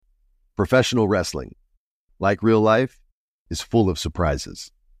Professional wrestling, like real life, is full of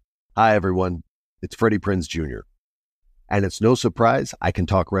surprises. Hi, everyone. It's Freddie Prinze Jr. And it's no surprise I can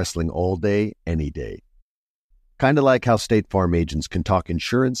talk wrestling all day, any day. Kind of like how State Farm agents can talk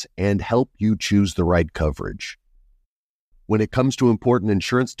insurance and help you choose the right coverage. When it comes to important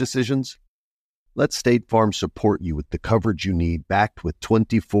insurance decisions, let State Farm support you with the coverage you need, backed with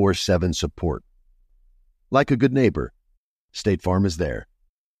 24/7 support. Like a good neighbor, State Farm is there.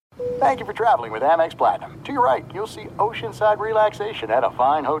 Thank you for traveling with Amex Platinum. To your right, you'll see oceanside relaxation at a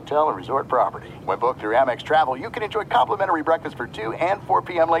fine hotel and resort property. When booked through Amex Travel, you can enjoy complimentary breakfast for 2 and 4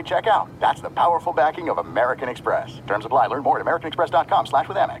 p.m. late checkout. That's the powerful backing of American Express. Terms apply. Learn more at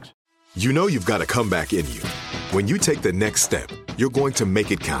americanexpress.com/withAmex. You know you've got a comeback in you. When you take the next step, you're going to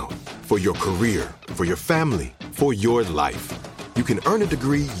make it count. For your career, for your family, for your life. You can earn a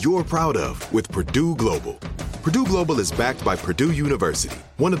degree you're proud of with Purdue Global. Purdue Global is backed by Purdue University,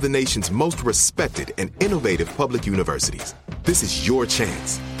 one of the nation's most respected and innovative public universities. This is your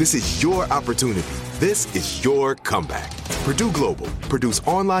chance. This is your opportunity. This is your comeback. Purdue Global, Purdue's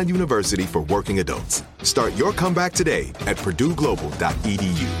online university for working adults. Start your comeback today at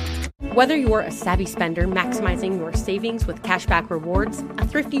purdueglobal.edu. Whether you're a savvy spender maximizing your savings with cashback rewards, a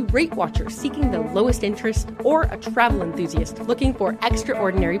thrifty rate watcher seeking the lowest interest, or a travel enthusiast looking for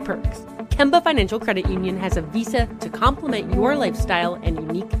extraordinary perks, Kemba Financial Credit Union has a visa to complement your lifestyle and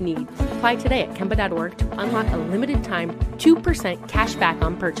unique needs. Apply today at Kemba.org to unlock a limited time 2% cash back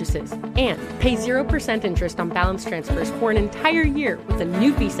on purchases and pay 0% interest on balance transfers for an entire year with a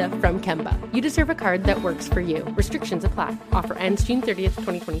new visa from Kemba. You deserve a card that works for you. Restrictions apply. Offer ends June 30th,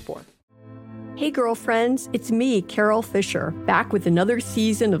 2024. Hey girlfriends, it's me, Carol Fisher, back with another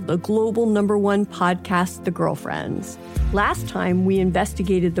season of the global #1 podcast, The Girlfriends. Last time, we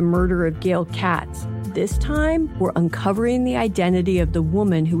investigated the murder of Gail Katz. This time, we're uncovering the identity of the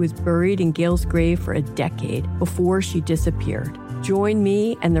woman who was buried in Gail's grave for a decade before she disappeared. Join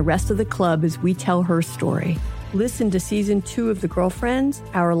me and the rest of the club as we tell her story. Listen to Season 2 of The Girlfriends,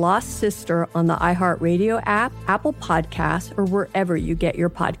 Our Lost Sister on the iHeartRadio app, Apple Podcasts, or wherever you get your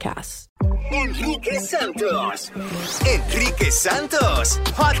podcasts. Enrique Santos. Enrique Santos.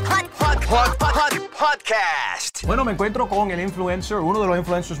 Podcast. Bueno, me encuentro con el influencer, uno de los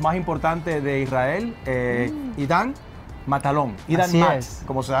influencers más importantes de Israel, Idan Matalon. Idan Mat,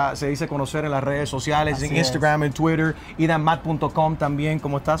 como se dice conocer en las redes sociales, así en Instagram, en Twitter, idanmat.com también.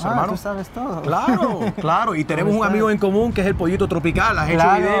 ¿Cómo estás, hermano? Tú sabes todo. Claro, claro. Y tenemos un amigo en común que es el Pollito Tropical. Has hecho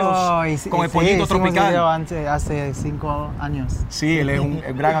videos con el Pollito Tropical. Hace 5 años. Sí, él es un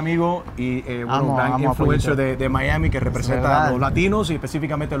gran amigo y un gran influencer de Miami que representa a los latinos y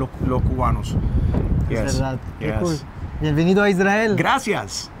específicamente los cubanos. Es verdad. Qué cool. Bienvenido a Israel.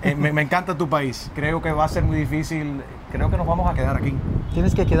 Gracias. Me encanta tu país. Creo que va a ser muy difícil. Creo que nos vamos a quedar aquí.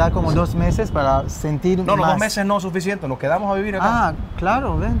 Tienes que quedar como 2 meses para sentir No, los más. 2 meses no es suficiente. Nos quedamos a vivir acá. Ah,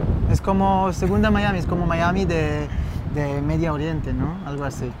 claro, ven. Es como segunda Miami. Es como Miami de Medio Oriente, ¿no? Algo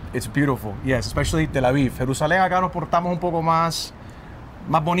así. It's beautiful. Yes, especially Tel Aviv. Jerusalén acá nos portamos un poco más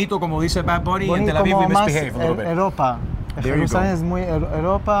bonito, como dice Bad Bunny. Y en Tel Aviv we misbehave a little bit. Europa. Jerusalén es muy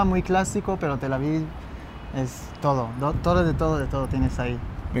Europa, muy clásico, pero Tel Aviv es todo. Todo de todo tienes ahí.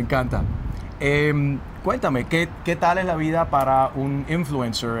 Me encanta. Cuéntame, ¿qué tal es la vida para un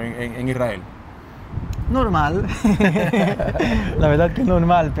influencer en Israel? Normal. La verdad que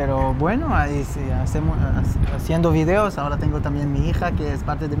normal, pero bueno, ahí sí, haciendo videos. Ahora tengo también mi hija, que es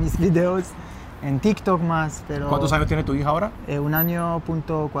parte de mis videos en TikTok más. Pero ¿cuántos años tiene tu hija ahora? 1 año,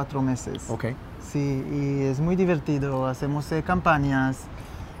 4 meses. Ok. Sí, y es muy divertido. Hacemos campañas.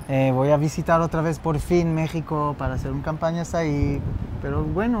 Voy a visitar otra vez por fin México para hacer campañas ahí. Pero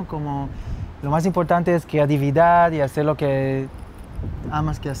bueno, como lo más importante es creatividad y hacer lo que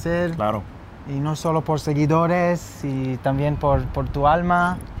amas que hacer. Claro. Y no solo por seguidores, y también por tu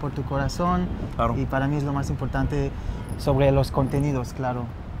alma, por tu corazón. Claro. Y para mí es lo más importante sobre los contenidos, claro.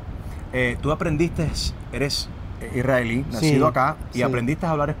 Tú eres israelí, nacido acá, y aprendiste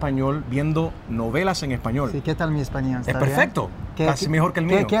a hablar español viendo novelas en español. Sí, ¿qué tal mi español? Es perfecto, casi mejor que el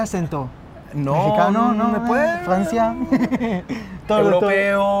mío. ¿Qué acento? No, ¿Mexicano? no me puede. ¿Francia?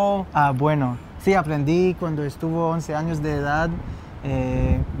 Europeo. Ah, bueno. Sí, aprendí cuando estuvo 11 años de edad.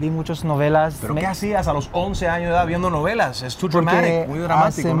 Vi muchas novelas. ¿Pero qué hacías a los 11 años de edad viendo novelas? Es too dramatic, muy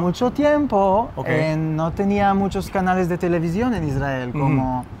dramático. Hace mucho tiempo no tenía muchos canales de televisión en Israel,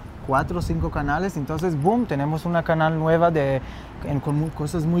 como 4 o 5 canales. Entonces, boom, tenemos una canal nueva con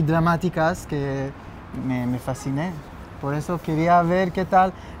cosas muy dramáticas que me fasciné. Por eso quería ver qué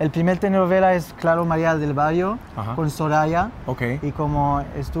tal. El primer telenovela es Claro María del Barrio, con Soraya. Okay. Y como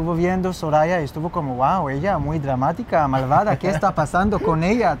estuvo viendo Soraya, estuvo como, wow, ella muy dramática, malvada, ¿qué está pasando con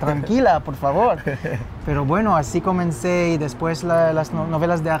ella? Tranquila, por favor. Pero bueno, así comencé y después las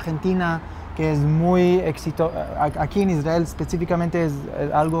novelas de Argentina, que es muy éxito. Aquí en Israel específicamente es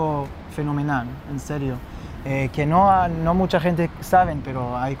algo fenomenal, en serio. Que no mucha gente sabe,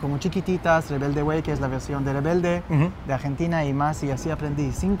 pero hay como Chiquititas, Rebelde Way, que es la versión de Rebelde de Argentina y más, y así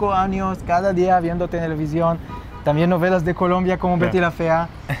aprendí. 5 años, cada día viendo televisión, también novelas de Colombia como Betty la Fea,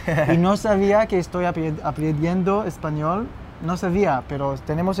 y no sabía que estoy aprendiendo español, no sabía, pero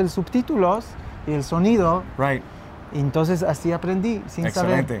tenemos el subtítulos y el sonido, y entonces así aprendí, sin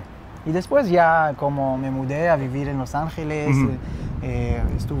saber. Y después ya como me mudé a vivir en Los Ángeles,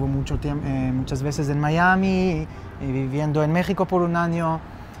 estuve muchas veces en Miami, y viviendo en México por 1 año,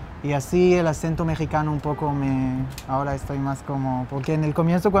 y así el acento mexicano un poco ahora estoy más como, porque en el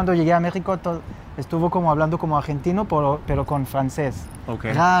comienzo cuando llegué a México estuve como hablando como argentino, pero con francés.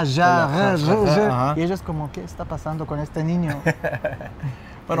 Okay. Y ellos como, ¿qué está pasando con este niño?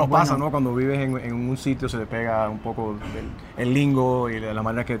 Bueno, pasa, ¿no? Cuando vives en un sitio se le pega un poco el lingo y de la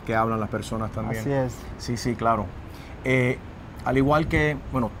manera que hablan las personas también. Así es. Sí, claro. Al igual que,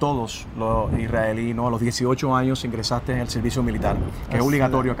 bueno, todos los israelíes, ¿no? A los 18 años ingresaste en el servicio militar, que es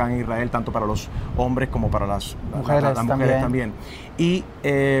obligatorio acá en Israel, tanto para los hombres como para las mujeres también. Y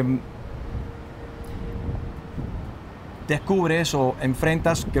descubres o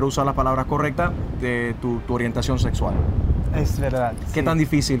enfrentas, quiero usar la palabra correcta, de tu orientación sexual. Es verdad. ¿Qué tan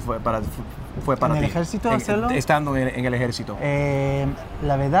difícil fue para ti? ¿En el ejército hacerlo? Estando en el ejército.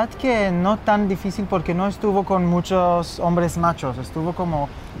 La verdad que no tan difícil porque no estuvo con muchos hombres machos. Estuvo como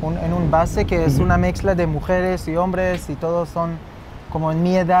en un base que es una mezcla de mujeres y hombres y todos son como en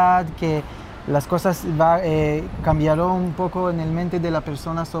mi edad, que las cosas cambiaron un poco en el mente de la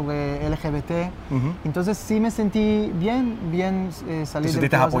persona sobre LGBT. Entonces sí me sentí bien salir. ¿Te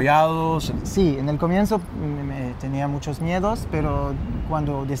sentiste apoyado? Sí, en el comienzo tenía muchos miedos, pero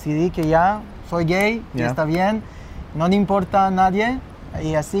cuando decidí que ya soy gay, ya está bien, no me importa a nadie,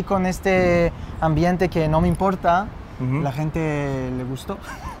 y así con este ambiente que no me importa, la gente le gustó.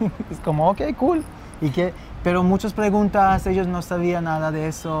 Es como, ok, cool. Pero muchas preguntas, ellos no sabían nada de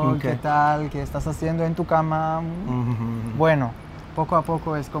eso, ¿qué tal? ¿Qué estás haciendo en tu cama? Bueno, poco a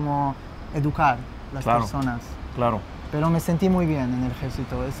poco es como educar a las personas. Claro. Pero me sentí muy bien en el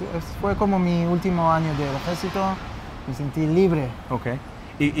ejército. Fue como mi último año del ejército, me sentí libre. Ok.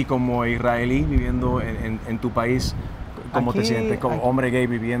 Y como israelí viviendo en tu país, ¿cómo te sientes? Como hombre gay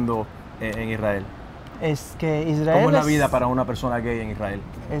viviendo en Israel. Es que Israel ¿Cómo es la vida para una persona gay en Israel?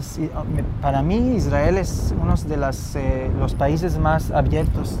 Para mí, Israel es uno de los países más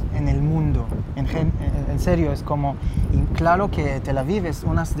abiertos en el mundo. En serio, es como... Y claro que Tel Aviv es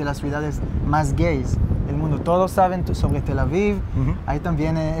una de las ciudades más gays del mundo. Todos saben sobre Tel Aviv. Hay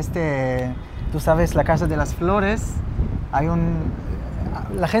también tú sabes, la Casa de las Flores.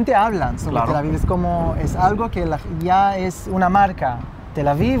 La gente habla sobre Tel Aviv. Es algo que ya es una marca. Tel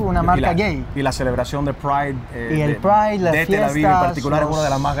Aviv, una marca gay. Y la celebración de Pride, el Pride, las de Tel Aviv en particular, es una de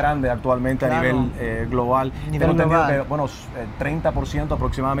las más grandes actualmente a nivel global. Tengo entendido que, bueno, 30%,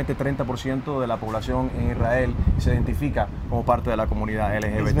 aproximadamente 30% de la población en Israel se identifica como parte de la comunidad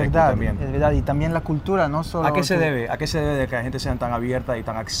LGBT también. Es verdad, y también la cultura, no solo... ¿A qué se debe de que la gente sea tan abierta y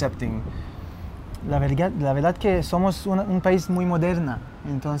tan accepting? La verdad que somos un país muy moderno,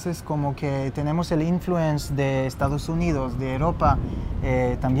 entonces como que tenemos el influence de Estados Unidos, de Europa,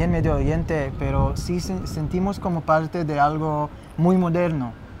 también Medio Oriente, pero sí sentimos como parte de algo muy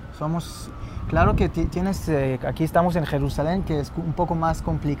moderno. Claro que aquí estamos en Jerusalén, que es un poco más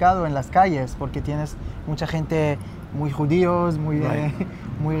complicado en las calles, porque tienes mucha gente muy judíos,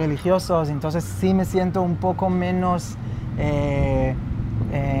 muy religiosos, entonces sí me siento un poco menos...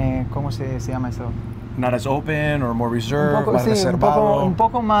 ¿cómo se llama eso? Not as open or more reserved, más reservado. Un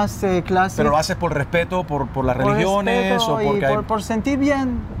poco más clásico. ¿Pero lo haces por respeto por las religiones? O por sentir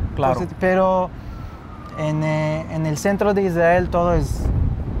bien. Claro. Pero en el centro de Israel todo es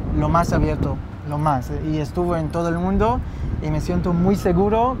lo más abierto, lo más. Y estuve en todo el mundo y me siento muy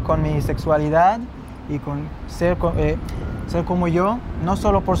seguro con mi sexualidad y con ser como yo, no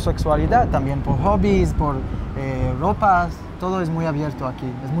solo por sexualidad, también por hobbies, por ropas. Todo es muy abierto aquí,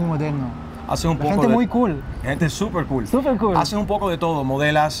 es muy moderno. Gente muy cool. Gente súper cool. Súper cool. Haces un poco de todo,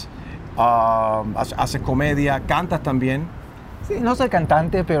 modelas, haces comedia, cantas también. Sí, no soy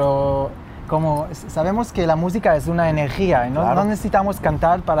cantante, pero como sabemos que la música es una energía, no necesitamos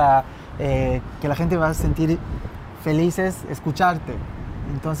cantar para que la gente va a sentir felices escucharte.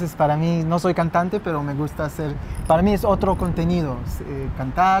 Entonces para mí, no soy cantante, pero me gusta hacer, para mí es otro contenido,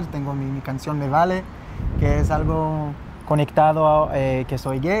 cantar, tengo mi canción Me Vale, que es algo conectado a que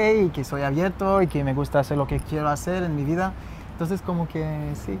soy gay y que soy abierto y que me gusta hacer lo que quiero hacer en mi vida. Entonces como que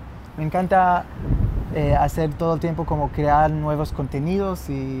sí, me encanta hacer todo el tiempo como crear nuevos contenidos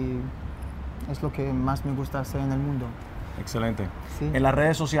y es lo que más me gusta hacer en el mundo. Excelente. Sí. En las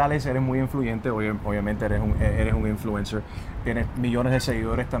redes sociales eres muy influyente, obviamente eres un influencer, tienes millones de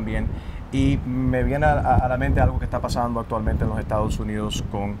seguidores también y me viene a la mente algo que está pasando actualmente en los Estados Unidos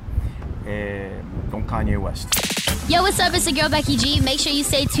con Kanye West. Yo, what's up? It's the girl Becky G. Make sure you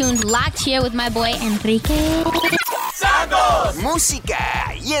stay tuned, locked here with my boy Enrique Santos.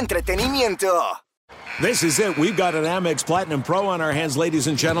 Música y entretenimiento. This is it. We've got an Amex Platinum Pro on our hands, ladies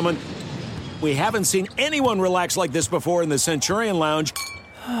and gentlemen. We haven't seen anyone relax like this before in the Centurion Lounge.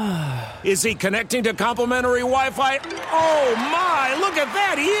 Is he connecting to complimentary Wi-Fi? Oh, my. Look at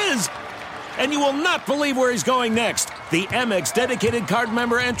that. He is. And you will not believe where he's going next. The Amex dedicated card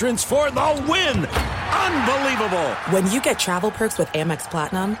member entrance for the win. Unbelievable. When you get travel perks with Amex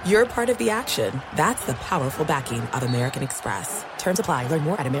Platinum, you're part of the action. That's the powerful backing of American Express. Terms apply. Learn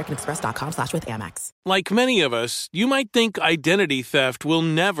more at americanexpress.com/withAmex. Like many of us, you might think identity theft will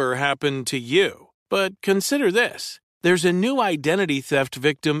never happen to you. But consider this. There's a new identity theft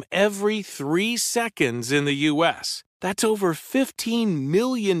victim every 3 seconds in the U.S. That's over 15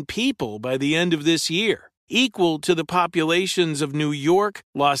 million people by the end of this year, equal to the populations of New York,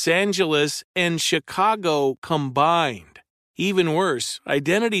 Los Angeles, and Chicago combined. Even worse,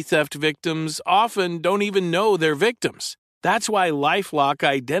 identity theft victims often don't even know they're victims. That's why LifeLock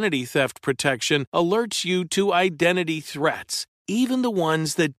Identity Theft Protection alerts you to identity threats, even the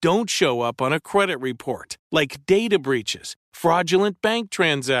ones that don't show up on a credit report, like data breaches, fraudulent bank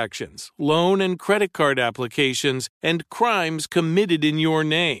transactions, loan and credit card applications, and crimes committed in your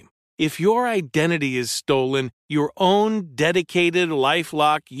name. If your identity is stolen, your own dedicated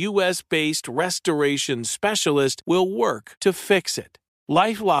LifeLock U.S.-based restoration specialist will work to fix it.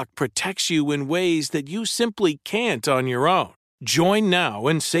 LifeLock protects you in ways that you simply can't on your own. Join now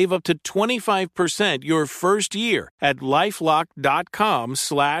and save up to 25% your first year at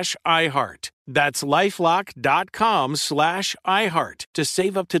LifeLock.com/iHeart. That's LifeLock.com/iHeart to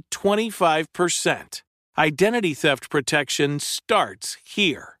save up to 25%. Identity theft protection starts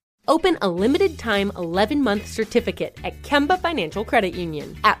here. Open a limited-time 11-month certificate at Kemba Financial Credit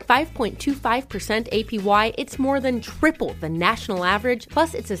Union. At 5.25% APY, it's more than triple the national average,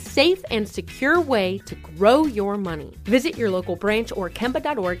 plus it's a safe and secure way to grow your money. Visit your local branch or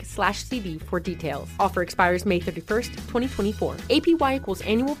kemba.org/CD for details. Offer expires May 31st, 2024. APY equals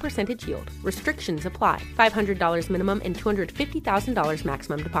annual percentage yield. Restrictions apply. $500 minimum and $250,000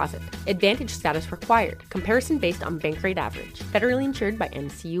 maximum deposit. Advantage status required. Comparison based on bank rate average. Federally insured by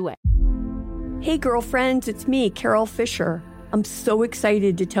NCUA. Hey girlfriends, it's me, Carol Fisher. I'm so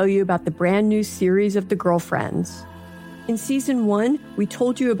excited to tell you about the brand new series of The Girlfriends. In season 1, we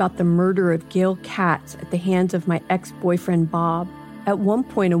told you about the murder of Gail Katz at the hands of my ex-boyfriend Bob. At one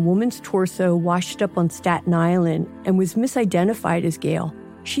point, a woman's torso washed up on Staten Island and was misidentified as Gail.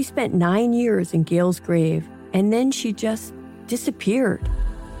 She spent 9 years in Gail's grave, and then she just disappeared.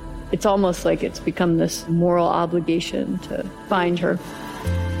 It's almost like it's become this moral obligation to find her.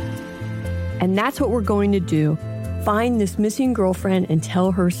 And that's what we're going to do. Find this missing girlfriend and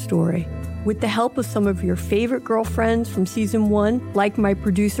tell her story. With the help of some of your favorite girlfriends from season 1, like my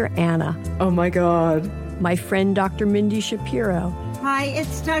producer, Anna. Oh my God. My friend, Dr. Mindy Shapiro. Hi,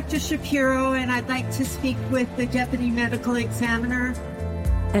 it's Dr. Shapiro, and I'd like to speak with the deputy medical examiner.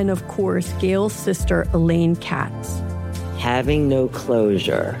 And of course, Gail's sister, Elaine Katz. Having no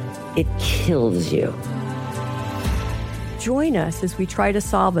closure, it kills you. Join us as we try to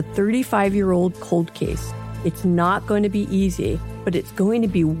solve a 35-year-old cold case. It's not going to be easy, but it's going to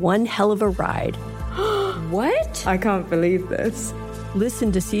be one hell of a ride. What? I can't believe this.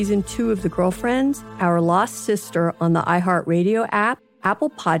 Listen to season 2 of The Girlfriends, Our Lost Sister on the iHeartRadio app,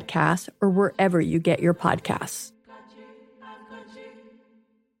 Apple Podcasts, or wherever you get your podcasts.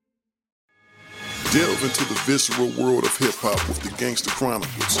 Delve into the visceral world of hip-hop with the Gangster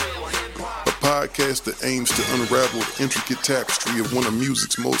Chronicles, a podcast that aims to unravel the intricate tapestry of one of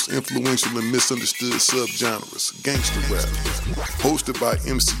music's most influential and misunderstood subgenres, gangster rap. Hosted by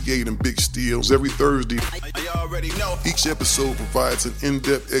MC8 and Big Steels every Thursday, each episode provides an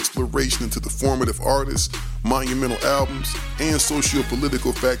in-depth exploration into the formative artists, monumental albums, and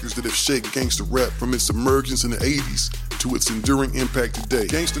socio-political factors that have shaped gangster rap from its emergence in the 80s to its enduring impact today.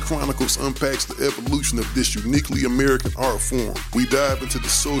 Gangster Chronicles unpacks the evolution of this uniquely American art form. We dive into the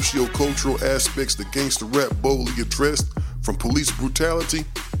socio-cultural aspects that gangster rap boldly addressed, From police brutality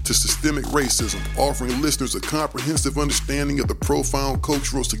to systemic racism, offering listeners a comprehensive understanding of the profound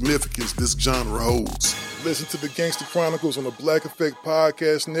cultural significance this genre holds. Listen to the Gangster Chronicles on the Black Effect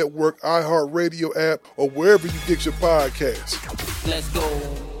Podcast Network, iHeartRadio app, or wherever you get your podcasts. Let's go.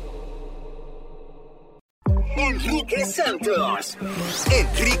 Enrique Santos.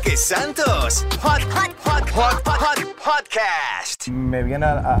 Enrique Santos. Hot Podcast. Me viene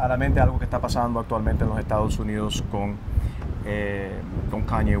a la mente algo que está pasando actualmente en los Estados Unidos con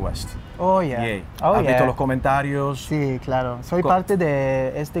Kanye West. Oh, yeah. ¿Has visto los comentarios? Sí, claro. Soy parte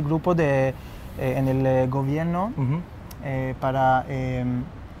de este grupo en el gobierno para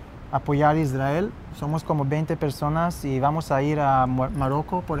apoyar a Israel. Somos como 20 personas y vamos a ir a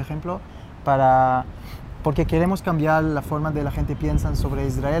Marruecos, por ejemplo, porque queremos cambiar la forma de la gente piensa sobre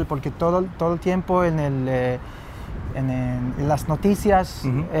Israel, porque todo el tiempo en las noticias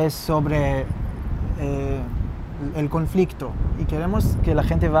es sobre el conflicto, y queremos que la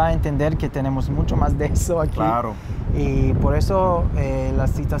gente va a entender que tenemos mucho más de eso aquí. Claro. Y por eso la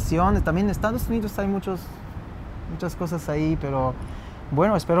situación, también en Estados Unidos hay muchas cosas ahí, pero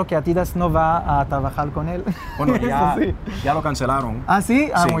bueno, espero que Adidas no va a trabajar con él. Bueno, ya lo cancelaron. ¿Ah,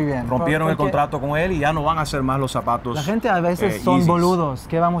 sí? Ah, sí, muy bien. Rompieron el contrato con él y ya no van a hacer más los zapatos. La gente a veces son Yeezys. boludos.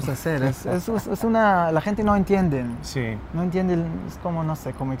 ¿Qué vamos a hacer? La gente no entiende. Sí. No entiende, es como, no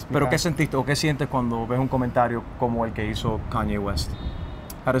sé cómo explicar. ¿Pero qué sentiste o qué sientes cuando ves un comentario como el que hizo Kanye West?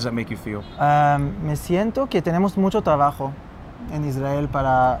 How does that make you feel? Me siento que tenemos mucho trabajo en Israel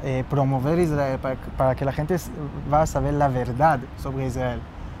para promover Israel, para que la gente va a saber la verdad sobre Israel,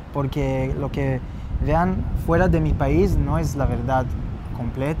 porque lo que vean fuera de mi país no es la verdad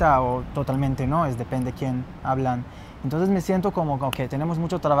completa o totalmente no, depende de quién hablan. Entonces me siento como que tenemos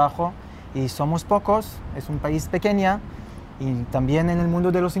mucho trabajo y somos pocos, es un país pequeño, y también en el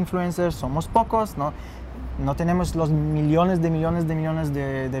mundo de los influencers somos pocos, no tenemos los millones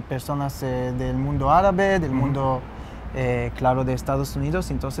de personas del mundo árabe, del mundo claro, de Estados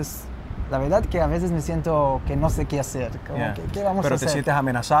Unidos. Entonces la verdad que a veces me siento que no sé qué hacer. ¿Qué vamos a hacer? ¿Pero te sientes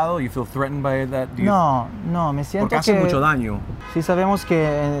amenazado? You feel threatened by that? No, me siento porque hace mucho daño. Sí, sabemos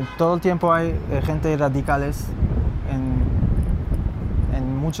que todo el tiempo hay gente radicales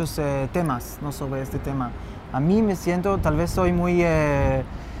en muchos temas, no sobre este tema. A mí me siento, tal vez soy muy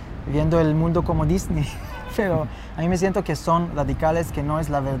viendo el mundo como Disney, pero a mí me siento que son radicales, que no es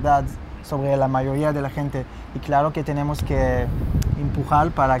la verdad sobre la mayoría de la gente, y claro que tenemos que empujar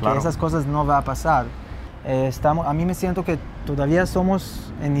para que esas cosas no va a pasar. A mí me siento que todavía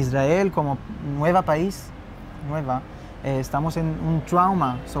somos en Israel como nueva país, estamos en un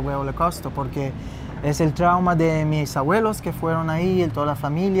trauma sobre el Holocausto, porque es el trauma de mis abuelos que fueron ahí, toda la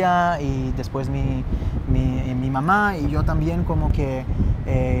familia, y después mi mamá, y yo también como que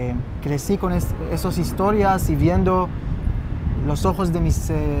crecí con esas historias y viendo los ojos de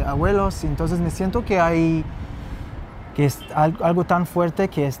mis abuelos. Entonces me siento que es algo tan fuerte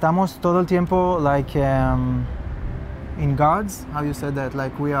que estamos todo el tiempo in guards. How you said that?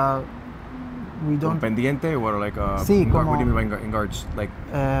 Like we don't. Pendiente or like sí, como. What do you mean by in guards? Like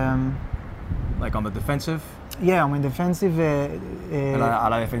on the defensive. Yeah, on the defensive. A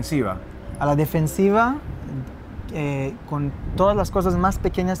la defensiva. A la defensiva, con todas las cosas más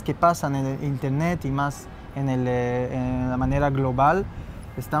pequeñas que pasan en el internet y más en la manera global,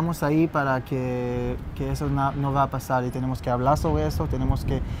 estamos ahí para que eso no va a pasar, y tenemos que hablar sobre eso. Tenemos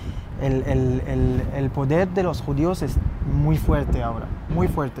que el poder de los judíos es muy fuerte ahora, muy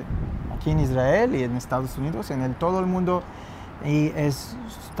fuerte, aquí en Israel y en Estados Unidos, en todo el mundo, y es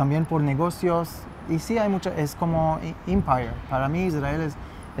también por negocios. Y sí, es como empire. Para mí Israel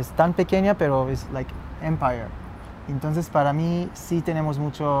es tan pequeña, pero es like empire. Entonces para mí sí tenemos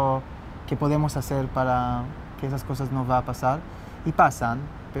mucho que podemos hacer para que esas cosas no va a pasar, y pasan,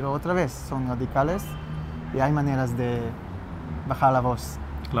 pero otra vez son radicales y hay maneras de bajar la voz.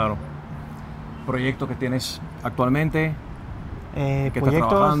 Claro. ¿Proyecto que tienes actualmente? ¿Qué estás Proyectos,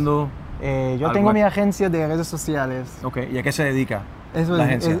 trabajando? Yo tengo mi agencia de redes sociales. Okay. ¿Y a qué se dedica Eso la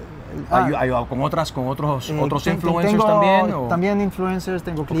agencia? ¿Con otros influencers también? ¿O? También influencers,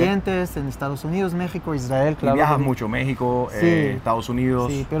 tengo clientes en Estados Unidos, México, Israel. Claro. ¿Y viajas mucho? México, sí, Estados Unidos.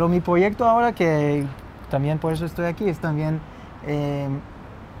 Sí, pero mi proyecto ahora, que también por eso estoy aquí, es también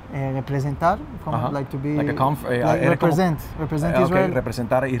representar, represent Israel.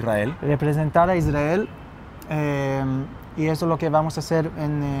 Representar a Israel. Representar a Israel, y eso es lo que vamos a hacer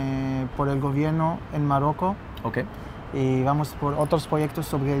por el gobierno en Marruecos. Okay. Y vamos por otros proyectos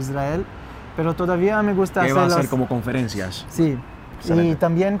sobre Israel, pero todavía me gusta hacerlas. ¿Qué va a hacer como conferencias? Sí. Excelente. Y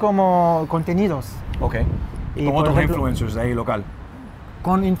también como contenidos. Ok. ¿Y con otros influencers de ahí local?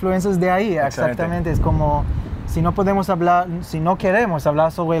 Con influencers de ahí, exactamente. Es como si no queremos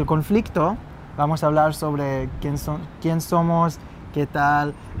hablar sobre el conflicto, vamos a hablar sobre quién somos, qué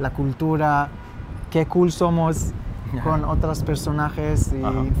tal, la cultura, qué cool somos con otros personajes y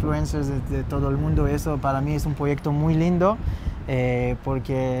influencers de todo el mundo. Eso para mí es un proyecto muy lindo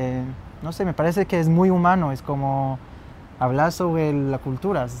porque, no sé, me parece que es muy humano, es como hablar sobre las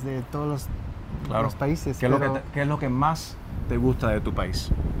culturas de todos los países. ¿Qué es lo que más te gusta de tu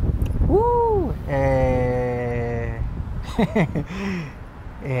país?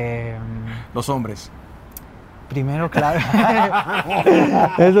 Los hombres. Primero, claro.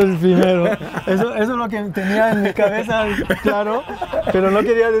 Eso es primero. Eso es lo que tenía en mi cabeza, claro. Pero no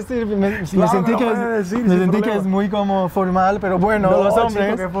quería decir. Me sentí que es muy como formal, pero bueno, los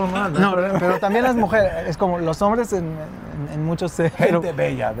hombres. Chico, formal, pero también las mujeres. Es como los hombres en muchos. Gente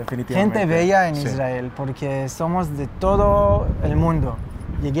bella, definitivamente. Gente bella en Israel, porque somos de todo el mundo.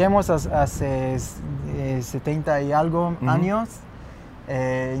 Lleguemos hace 70 y algo años.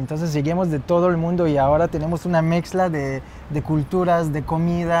 Entonces lleguemos de todo el mundo y ahora tenemos una mezcla de culturas, de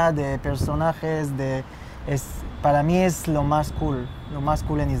comida, de personajes. Para mí es lo más cool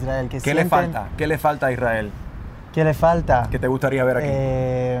en Israel. ¿Qué le falta? ¿Qué le falta a Israel? ¿Qué le falta? ¿Qué te gustaría ver aquí?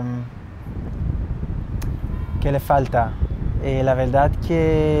 ¿Qué le falta? La verdad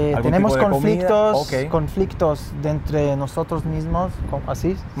que tenemos conflictos entre nosotros mismos,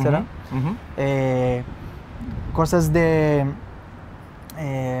 ¿así será? Cosas de...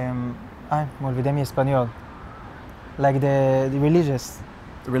 me olvidé mi español. Like the religious.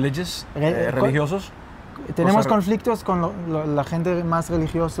 ¿Religiosos? Tenemos conflictos con la gente más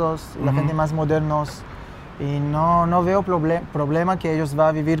religiosos, la gente más modernos, y no veo problema que ellos va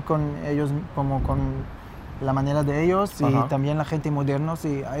a vivir con ellos como con la manera de ellos y también la gente modernos,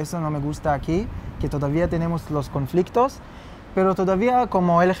 y a eso no me gusta aquí, que todavía tenemos los conflictos, pero todavía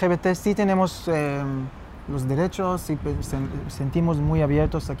como LGBT sí tenemos los derechos y sentimos muy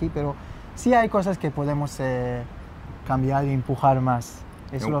abiertos aquí, pero sí hay cosas que podemos cambiar y empujar más.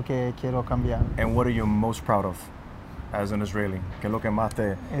 Eso es lo que quiero cambiar. And what are you most proud of as an Israeli? ¿Qué es lo que más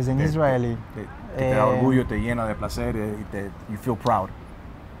te da orgullo, te llena de placer y you feel proud?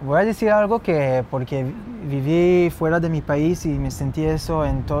 Voy a decir algo que porque viví fuera de mi país y me sentí eso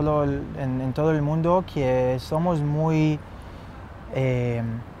en todo el mundo, que somos muy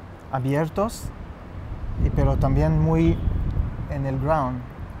abiertos, pero también muy en el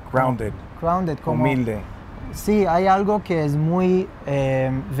grounded, como, humilde. Sí, hay algo que es muy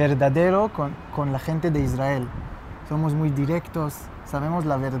verdadero con la gente de Israel. Somos muy directos, sabemos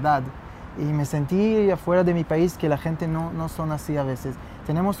la verdad. Y me sentí afuera de mi país que la gente no son así a veces.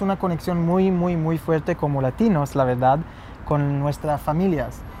 Tenemos una conexión muy, muy, muy fuerte como latinos, la verdad, con nuestras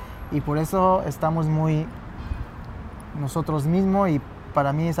familias. Y por eso estamos muy nosotros mismos, y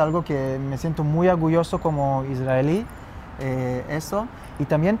para mí es algo que me siento muy orgulloso como israelí, eso. Y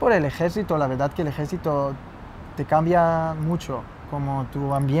también por el ejército, la verdad que el ejército te cambia mucho, como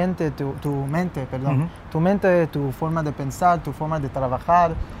tu ambiente, tu mente, tu mente, tu forma de pensar, tu forma de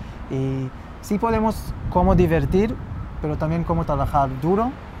trabajar. Y sí podemos como divertir, pero también como trabajar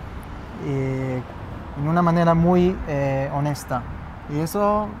duro en una manera muy honesta. Y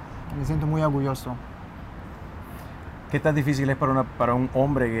eso me siento muy orgulloso. ¿Qué tan difícil es para un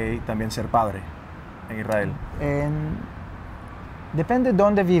hombre gay también ser padre en Israel? Depende de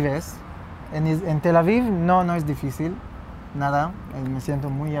dónde vives. En Tel Aviv no es difícil, nada. Me siento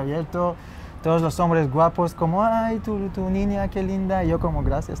muy abierto. Todos los hombres guapos como, ay, tu niña, qué linda. Y yo como,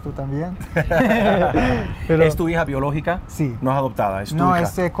 gracias, tú también. Pero, ¿es tu hija biológica? Sí. ¿No es adoptada? ¿Es tu no, hija?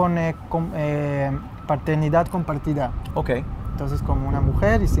 Es con paternidad compartida. Ok. Entonces, como una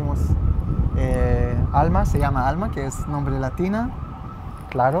mujer, hicimos Alma, se llama Alma, que es nombre latina,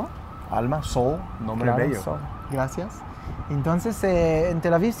 claro. Alma, Sol, nombre bello. Sol. Gracias. Entonces, en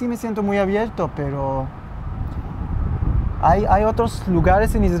Tel Aviv sí me siento muy abierto, pero... Hay otros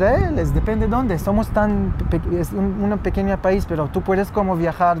lugares en Israel, depende de dónde. Somos es un pequeño país, pero tú puedes como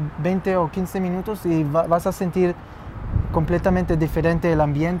viajar 20 o 15 minutos y vas a sentir completamente diferente el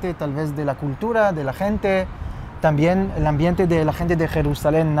ambiente, tal vez de la cultura, de la gente. También el ambiente de la gente de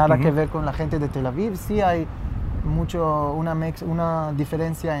Jerusalén, nada que ver con la gente de Tel Aviv. Sí hay una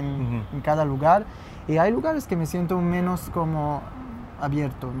diferencia en cada lugar. Y hay lugares que me siento menos como...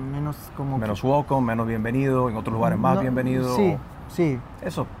 abierto, menos welcome, menos bienvenido, en otros lugares más bienvenido. Sí.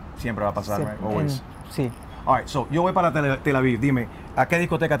 Eso siempre va a pasar, right? Always. Sí. All right, so yo voy para Tel Aviv. Dime, ¿a qué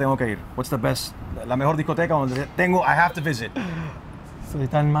discoteca tengo que ir? What's the best, la mejor discoteca donde I have to visit? Soy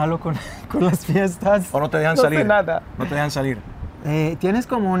tan malo con las fiestas. ¿O no te dejan salir? No sé nada. No te dejan salir. Tienes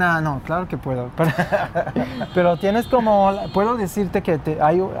como una... No, claro que puedo. Pero tienes como... Puedo decirte que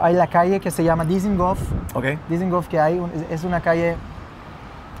hay la calle que se llama Dizengoff. Okay. Dizengoff, que es una calle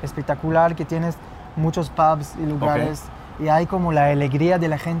espectacular, que tienes muchos pubs y lugares. Okay. Y hay como la alegría de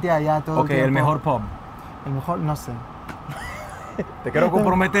la gente allá todo el tiempo. El mejor pub. El mejor, no sé. Te quiero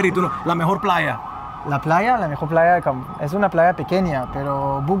comprometer y tú no. La mejor playa. La mejor playa es una playa pequeña,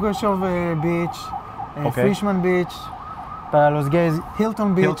 pero Bugashove Beach, Fishman Beach... Para los gays,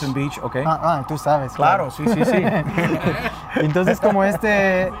 Hilton Beach. Hilton Beach, ok. Tú sabes. Claro, sí. Entonces, como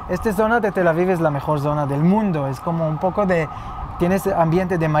esta zona de Tel Aviv es la mejor zona del mundo. Es como un poco de... Tienes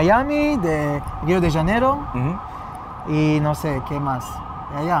ambiente de Miami, de Río de Janeiro, y no sé, ¿qué más?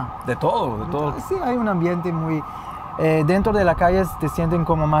 Allá. De todo. Sí, hay un ambiente muy... dentro de la calle te sienten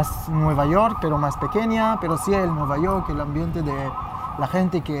como más Nueva York, pero más pequeña, pero sí el Nueva York, el ambiente de... La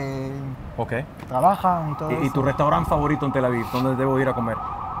gente que trabaja y todo ¿Y tu restaurante favorito en Tel Aviv? ¿Dónde debo ir a comer?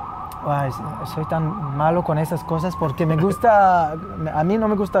 Ay, soy tan malo con esas cosas porque me gusta... A mí no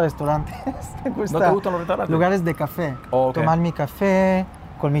me gusta restaurantes. Me gusta ¿No te gustan los restaurantes? Lugares de café. Tomar mi café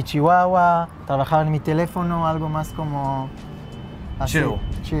con mi chihuahua, trabajar en mi teléfono, algo más como... Así,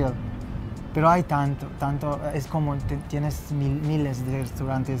 chill. Pero hay tanto. Es como tienes miles de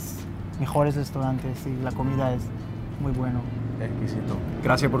restaurantes, mejores restaurantes, y la comida es muy bueno. Exquisito.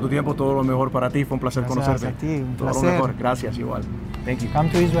 Gracias por tu tiempo, todo lo mejor para ti, fue un placer conocerte. Gracias a ti, un todo placer. Lo mejor, gracias igual. Thank you.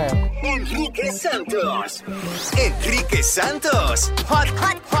 Come to Israel. Enrique Santos.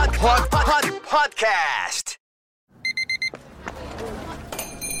 Podcast.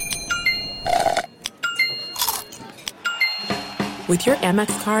 With your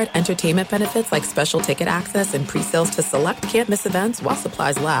Amex card, entertainment benefits like special ticket access and pre-sales to select can't-miss events while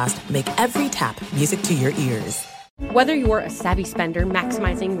supplies last make every tap music to your ears. Whether you're a savvy spender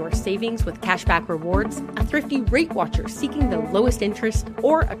maximizing your savings with cashback rewards, a thrifty rate watcher seeking the lowest interest,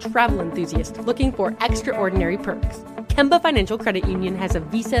 or a travel enthusiast looking for extraordinary perks, Kemba Financial Credit Union has a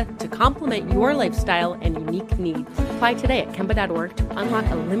visa to complement your lifestyle and unique needs. Apply today at Kemba.org to unlock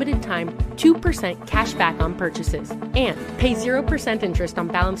a limited-time 2% cash back on purchases and pay 0% interest on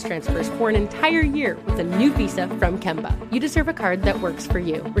balance transfers for an entire year with a new visa from Kemba. You deserve a card that works for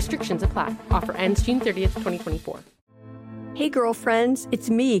you. Restrictions apply. Offer ends June 30th, 2024. Hey, girlfriends, it's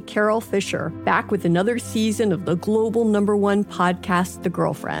me, Carol Fisher, back with another season of the global #1 podcast, The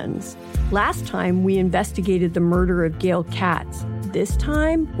Girlfriends. Last time, we investigated the murder of Gail Katz. This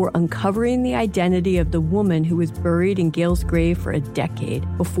time, we're uncovering the identity of the woman who was buried in Gail's grave for a decade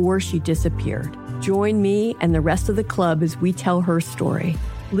before she disappeared. Join me and the rest of the club as we tell her story.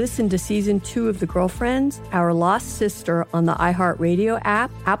 Listen to Season 2 of The Girlfriends, Our Lost Sister on the iHeartRadio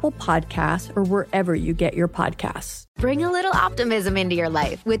app, Apple Podcasts, or wherever you get your podcasts. Bring a little optimism into your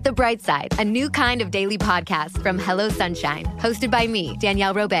life with The Bright Side, a new kind of daily podcast from Hello Sunshine, hosted by me,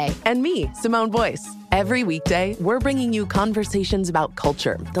 Danielle Robay. And me, Simone Boyce. Every weekday, we're bringing you conversations about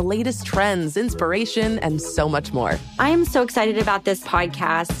culture, the latest trends, inspiration, and so much more. I am so excited about this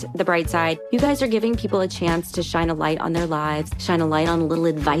podcast, The Bright Side. You guys are giving people a chance to shine a light on their lives, shine a light on a little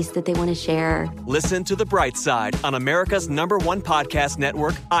advice that they want to share. Listen to The Bright Side on America's #1 podcast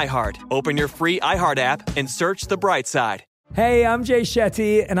network, iHeart. Open your free iHeart app and search The Bright Side. Hey, I'm Jay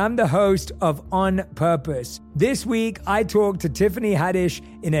Shetty, and I'm the host of On Purpose. This week, I talked to Tiffany Haddish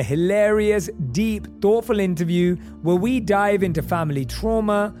in a hilarious, deep, thoughtful interview where we dive into family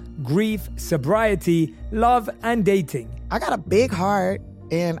trauma, grief, sobriety, love, and dating. I got a big heart,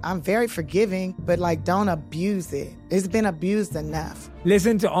 and I'm very forgiving, but don't abuse it. It's been abused enough.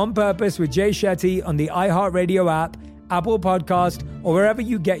 Listen to On Purpose with Jay Shetty on the iHeartRadio app, Apple Podcast, or wherever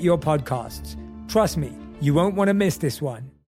you get your podcasts. Trust me, you won't want to miss this one.